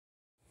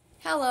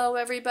Hello,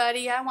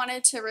 everybody. I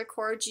wanted to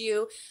record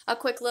you a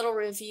quick little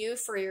review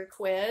for your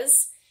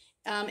quiz.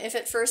 If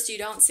at first you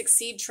don't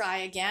succeed, try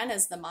again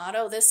is the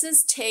motto. This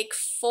is take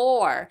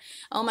 4.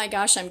 Oh my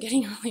gosh, I'm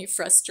getting really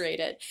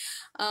frustrated.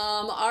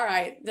 All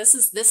right, this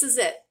is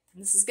it.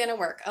 This is going to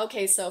work.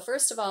 Okay, so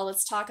first of all,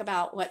 let's talk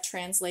about what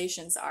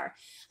translations are.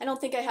 I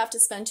don't think I have to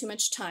spend too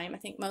much time. I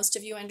think most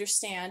of you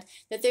understand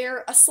that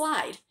they're a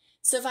slide.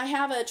 So if I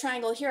have a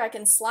triangle here, I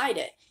can slide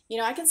it.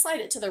 I can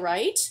slide it to the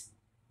right.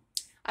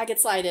 I could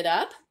slide it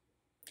up.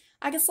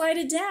 I could slide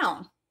it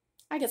down.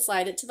 I could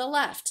slide it to the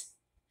left.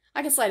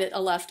 I could slide it a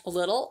left a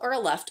little or a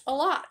left a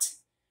lot.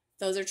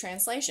 Those are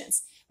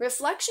translations.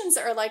 Reflections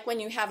are like when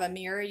you have a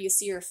mirror, you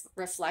see your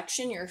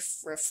reflection. Your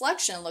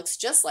reflection looks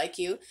just like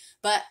you,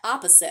 but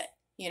opposite.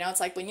 It's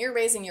like when you're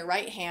raising your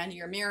right hand,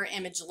 your mirror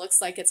image looks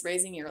like it's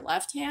raising your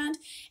left hand.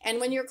 And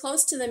when you're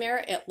close to the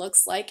mirror, it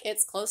looks like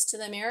it's close to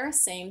the mirror.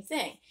 Same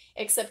thing,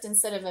 except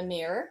instead of a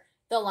mirror,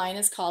 the line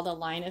is called a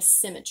line of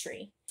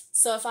symmetry.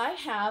 So if I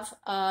have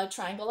a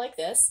triangle like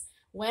this,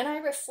 when I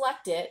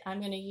reflect it, I'm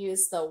going to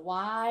use the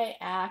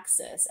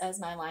y-axis as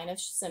my line of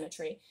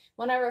symmetry.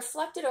 When I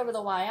reflect it over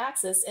the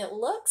y-axis, it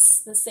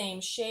looks the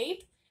same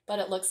shape, but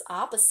it looks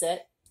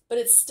opposite, but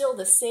it's still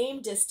the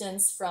same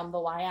distance from the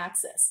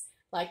y-axis.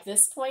 Like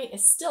this point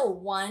is still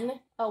 1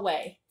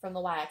 away from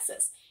the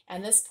y-axis,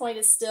 and this point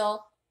is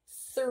still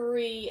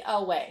 3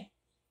 away.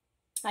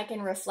 I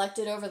can reflect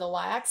it over the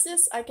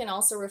y-axis. I can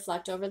also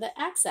reflect over the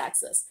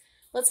x-axis.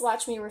 Let's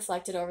watch me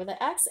reflect it over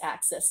the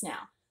x-axis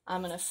now.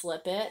 I'm going to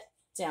flip it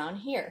down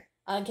here.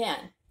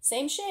 Again,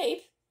 same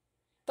shape,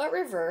 but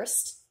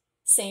reversed,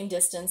 same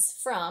distance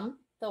from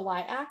the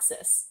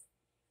y-axis.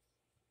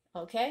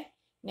 Okay?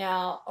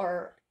 Now,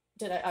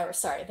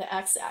 the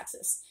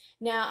x-axis.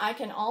 Now I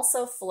can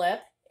also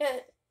flip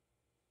it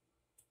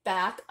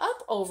back up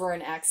over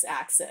an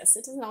x-axis.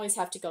 It doesn't always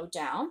have to go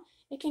down.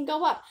 It can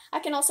go up. I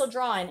can also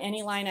draw in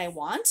any line I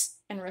want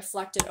and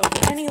reflect it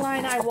over any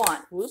line I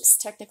want. Whoops,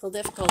 technical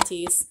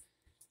difficulties.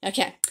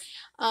 Okay,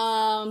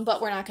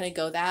 but we're not going to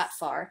go that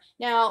far.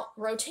 Now,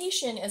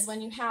 rotation is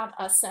when you have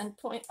a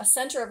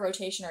center of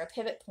rotation or a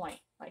pivot point,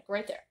 like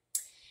right there.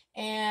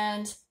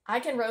 And I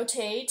can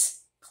rotate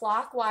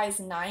clockwise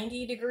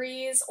 90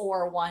 degrees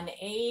or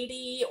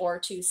 180 or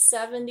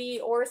 270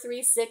 or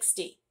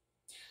 360.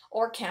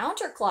 Or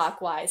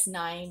counterclockwise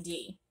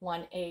 90,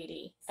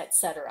 180,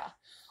 etc.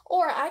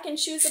 Or I can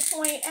choose a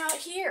point out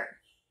here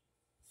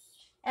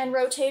and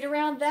rotate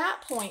around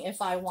that point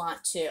if I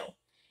want to.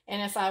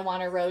 And if I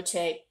want to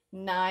rotate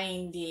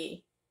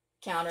 90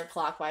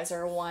 counterclockwise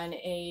or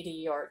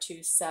 180 or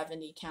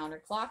 270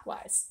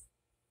 counterclockwise.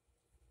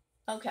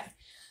 Okay,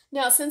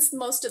 now since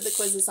most of the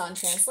quiz is on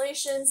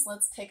translations,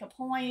 let's pick a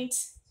point.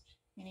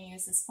 I'm going to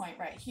use this point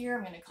right here.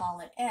 I'm going to call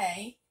it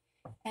A.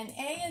 And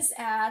A is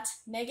at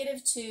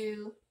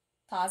 -2,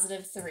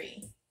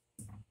 +3.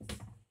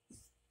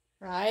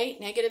 Right?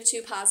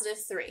 -2,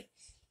 +3.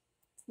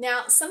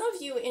 Now, some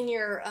of you in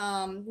your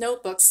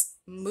notebooks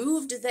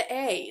moved the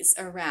A's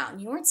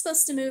around. You weren't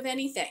supposed to move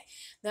anything.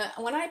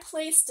 When I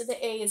placed the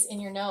A's in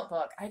your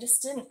notebook, I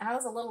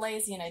was a little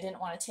lazy and I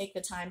didn't want to take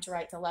the time to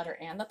write the letter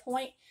and the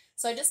point.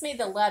 So I just made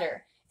the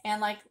letter.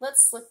 And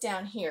let's look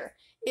down here.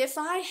 If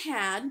I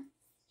had,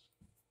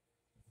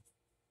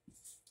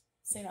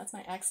 say that's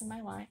my X and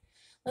my Y.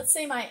 Let's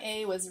say my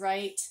A was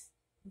right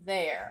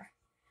there.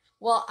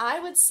 Well, I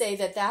would say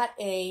that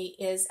A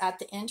is at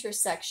the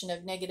intersection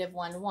of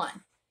 -1,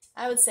 1.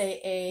 I would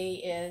say A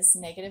is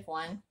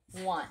 -1,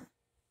 1.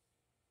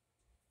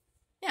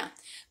 Yeah,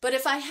 but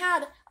if I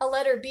had a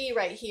letter B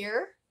right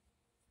here,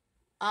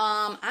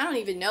 I don't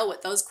even know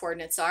what those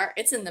coordinates are.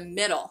 It's in the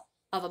middle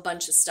of a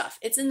bunch of stuff.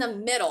 It's in the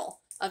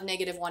middle of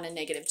 -1 and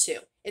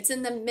 -2. It's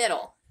in the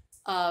middle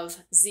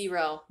of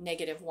 0,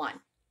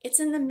 -1. It's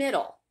in the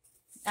middle.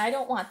 I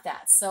don't want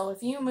that. So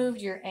if you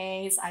moved your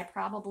A's, I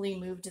probably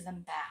moved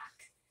them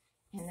back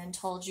and then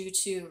told you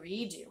to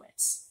redo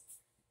it,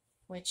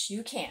 which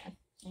you can,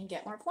 and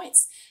get more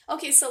points.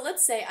 Okay, so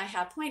let's say I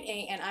have point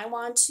A and I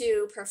want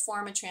to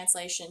perform a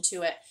translation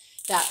to it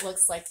that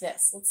looks like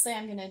this. Let's say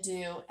I'm going to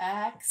do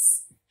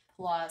X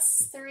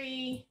 +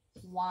 3,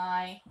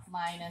 Y -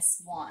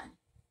 1.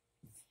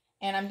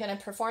 And I'm going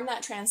to perform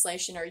that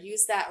translation or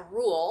use that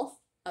rule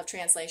of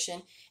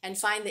translation and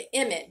find the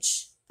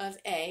image of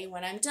A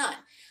when I'm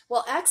done.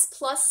 Well, X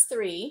 +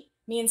 3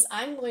 means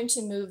I'm going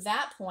to move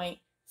that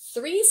point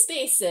 3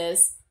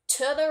 spaces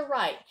to the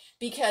right,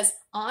 because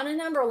on a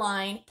number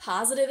line,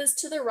 positive is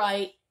to the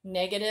right,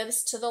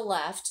 negatives to the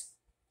left.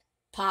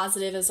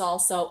 Positive is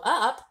also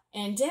up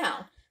and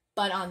down.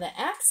 But on the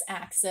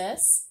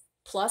x-axis,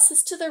 plus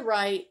is to the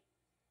right,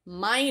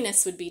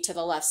 minus would be to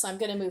the left. So I'm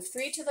going to move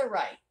 3 to the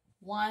right.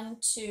 1,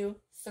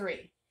 2,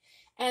 3.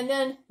 And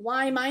then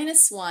y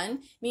 -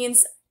 1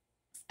 means,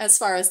 as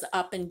far as the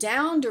up and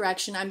down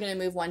direction, I'm going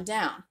to move 1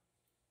 down.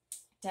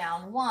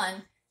 Down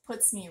 1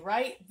 puts me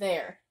right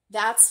there.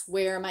 That's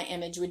where my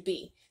image would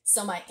be.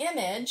 So my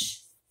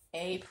image,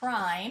 A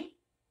prime,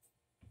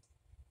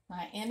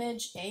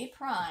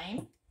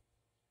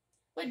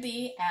 would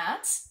be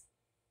at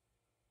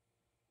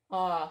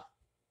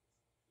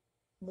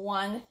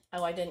 1,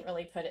 oh, I didn't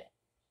really put it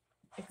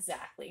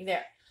exactly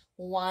there.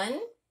 1,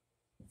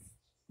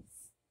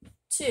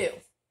 2.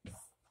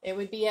 It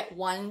would be at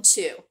 1,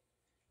 2.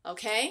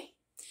 Okay?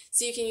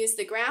 So you can use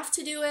the graph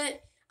to do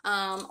it.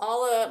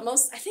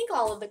 I think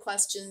all of the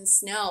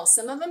questions, no,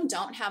 some of them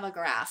don't have a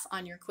graph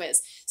on your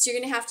quiz. So you're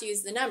going to have to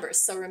use the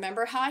numbers. So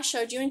remember how I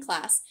showed you in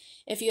class.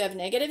 If you have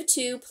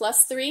 -2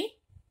 plus 3,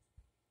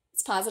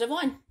 it's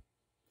 +1.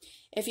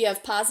 If you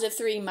have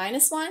 +3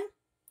 minus 1,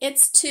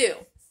 it's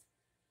 2.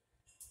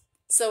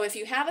 So if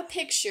you have a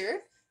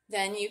picture,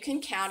 then you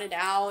can count it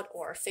out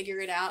or figure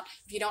it out.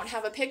 If you don't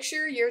have a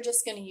picture, you're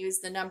just going to use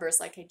the numbers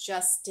like I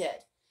just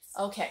did.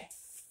 Okay,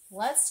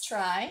 let's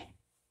try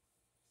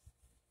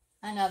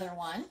another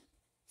one.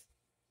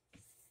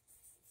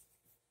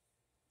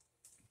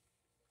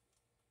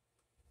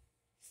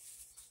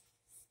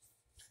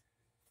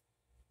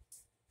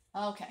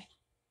 Okay,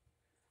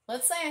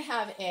 let's say I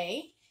have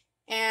A,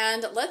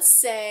 and let's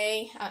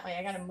say, wait,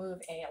 I got to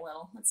move A a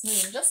little. Let's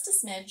move him just a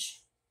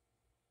smidge.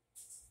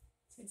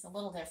 It's a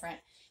little different.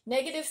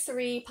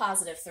 -3,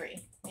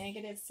 +3.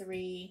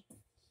 -3,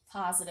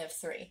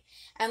 +3.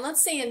 And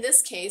let's say in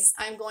this case,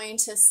 I'm going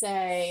to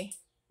say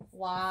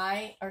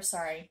y, or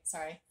sorry,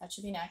 that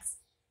should be next.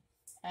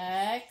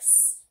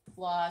 X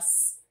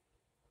plus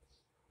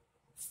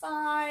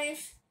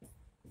 5,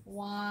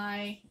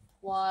 y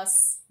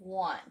plus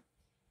 1.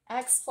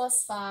 X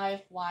plus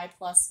 5, y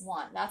plus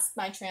 1. That's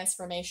my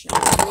transformation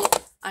rule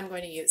I'm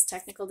going to use.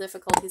 Technical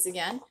difficulties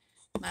again.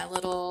 My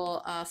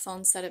little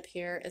phone setup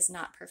here is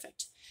not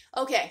perfect.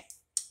 Okay,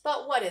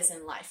 but what is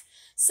in life?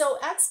 So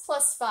x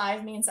plus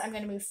 5 means I'm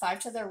going to move 5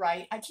 to the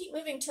right. I keep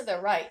moving to the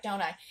right,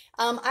 don't I?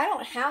 I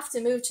don't have to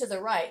move to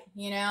the right,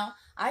 you know?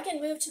 I can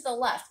move to the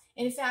left.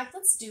 In fact,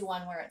 let's do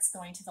one where it's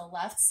going to the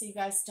left so you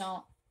guys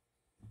don't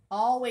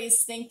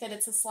always think that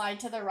it's a slide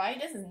to the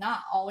right. It is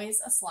not always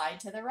a slide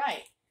to the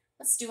right.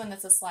 Let's do one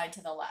that's a slide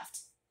to the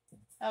left.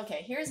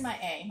 Okay, here's my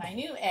A. My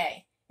new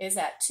A is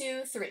at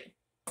 2, 3.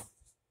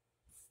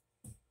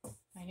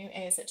 My new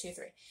A is at 2,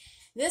 3.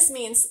 This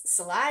means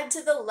slide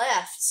to the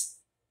left,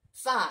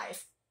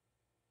 5.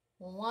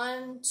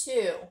 1,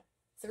 2,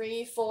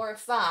 3, 4,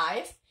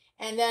 5.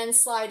 And then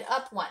slide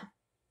up 1.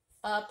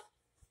 Up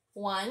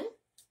 1.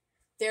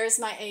 There's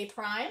my A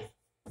prime.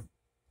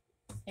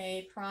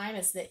 A prime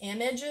is the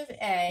image of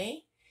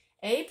A.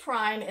 A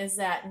prime is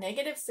at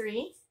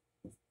 -3,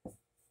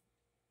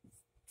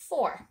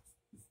 4.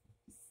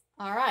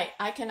 All right,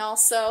 I can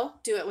also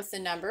do it with the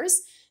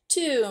numbers.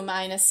 2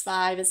 minus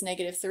 5 is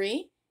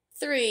 -3.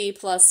 3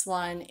 plus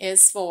 1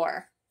 is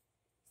 4.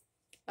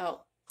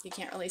 Oh, you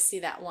can't really see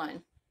that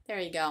 1. There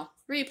you go.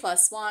 3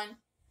 plus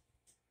 1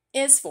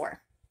 is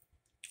 4.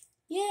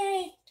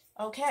 Yay!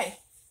 Okay,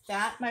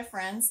 that, my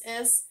friends,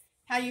 is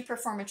how you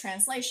perform a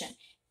translation.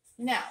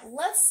 Now,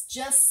 let's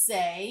just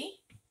say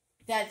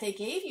that they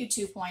gave you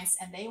 2 points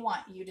and they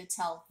want you to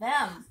tell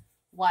them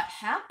what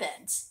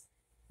happened.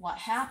 What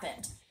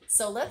happened?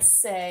 So let's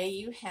say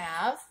you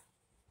have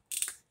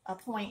a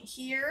point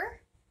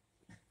here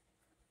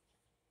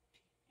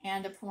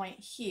and a point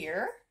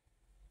here.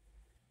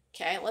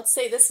 Okay, let's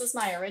say this was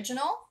my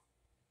original.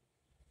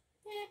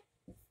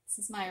 This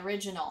is my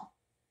original.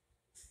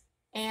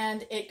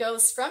 And it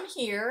goes from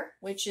here,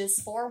 which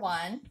is 4,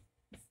 1,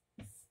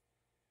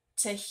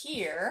 to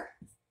here,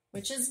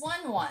 which is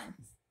 1, 1.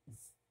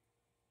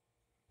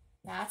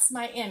 That's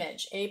my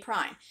image, A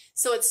prime.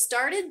 So it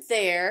started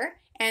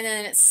there, and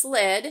then it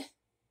slid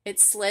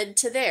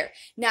to there.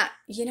 Now,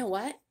 you know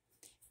what?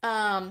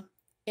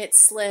 It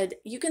slid,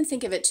 you can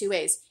think of it 2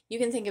 ways. You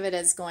can think of it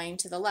as going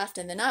to the left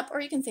and then up, or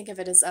you can think of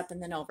it as up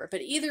and then over.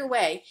 But either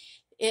way,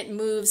 it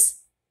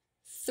moves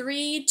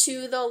 3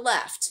 to the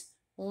left.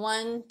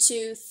 1,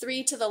 2,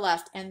 3 to the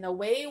left. And the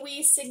way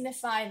we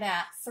signify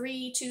that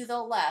 3 to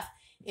the left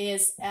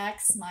is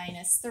x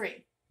minus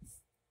 3.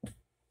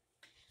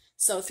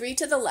 So 3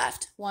 to the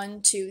left,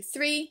 1, 2,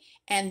 3,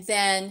 and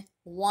then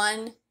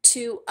 1,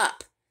 2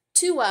 up.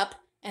 2 up,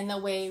 and the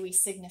way we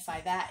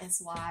signify that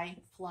is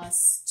y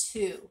plus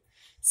 2.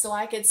 So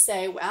I could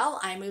say, well,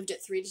 I moved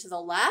it 3 to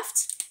the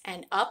left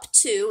and up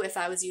 2. If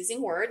I was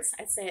using words,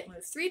 I'd say it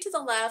moved 3 to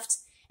the left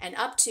and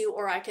up 2,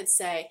 or I could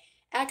say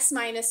x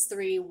minus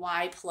 3,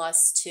 y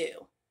plus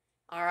 2.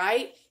 All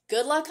right,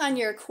 good luck on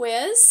your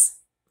quiz.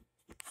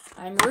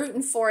 I'm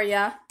rooting for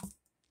you.